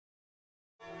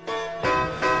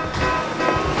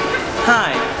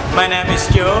Hi, my name is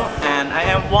Joe and I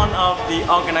am one of the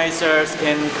organizers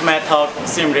in Khmer Talks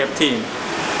Siem Reap team.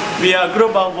 We are a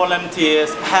group of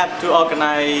volunteers have to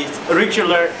organize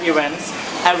regular events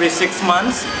every 6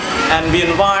 months, and we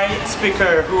invite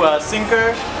speakers who are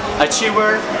singers,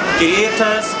 achievers,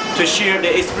 creators to share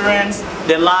their experience,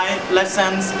 their life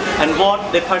lessons and what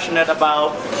they're passionate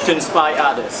about to inspire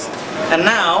others. And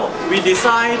now we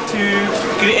decide to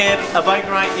create a bike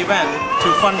ride event to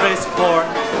fundraise for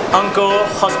Angkor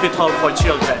Hospital for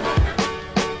Children.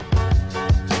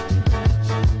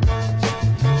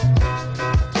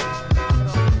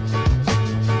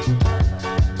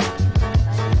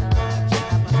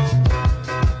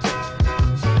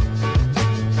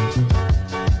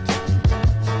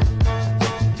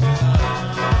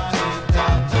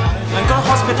 Angkor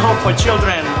Hospital for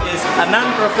Children is a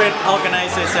non-profit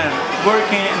organization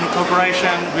working in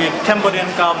cooperation with Cambodian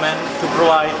government to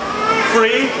provide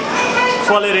free,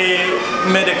 quality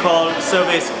medical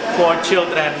service for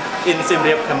children in Siem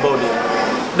Reap, Cambodia.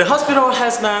 The hospital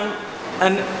has done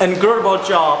an incredible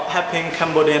job helping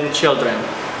Cambodian children.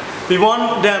 We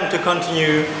want them to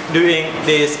continue doing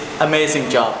this amazing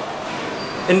job.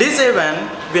 In this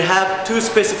event, we have two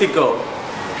specific goals.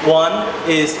 One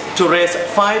is to raise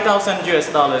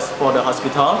 $5,000 for the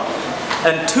hospital,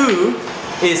 and two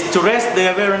is to raise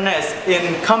the awareness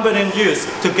in Cambodian youth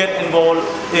to get involved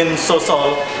in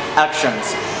social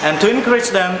actions and to encourage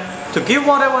them to give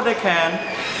whatever they can,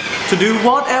 to do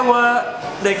whatever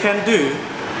they can do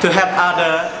to help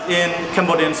others in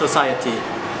Cambodian society.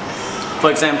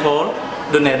 For example,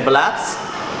 donate bloods,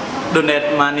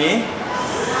 donate money,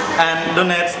 and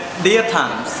donate their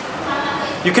times.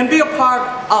 You can be a part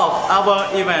of our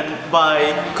event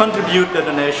by contribute the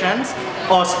donations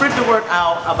or spread the word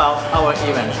out about our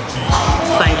event.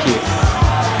 Thank you.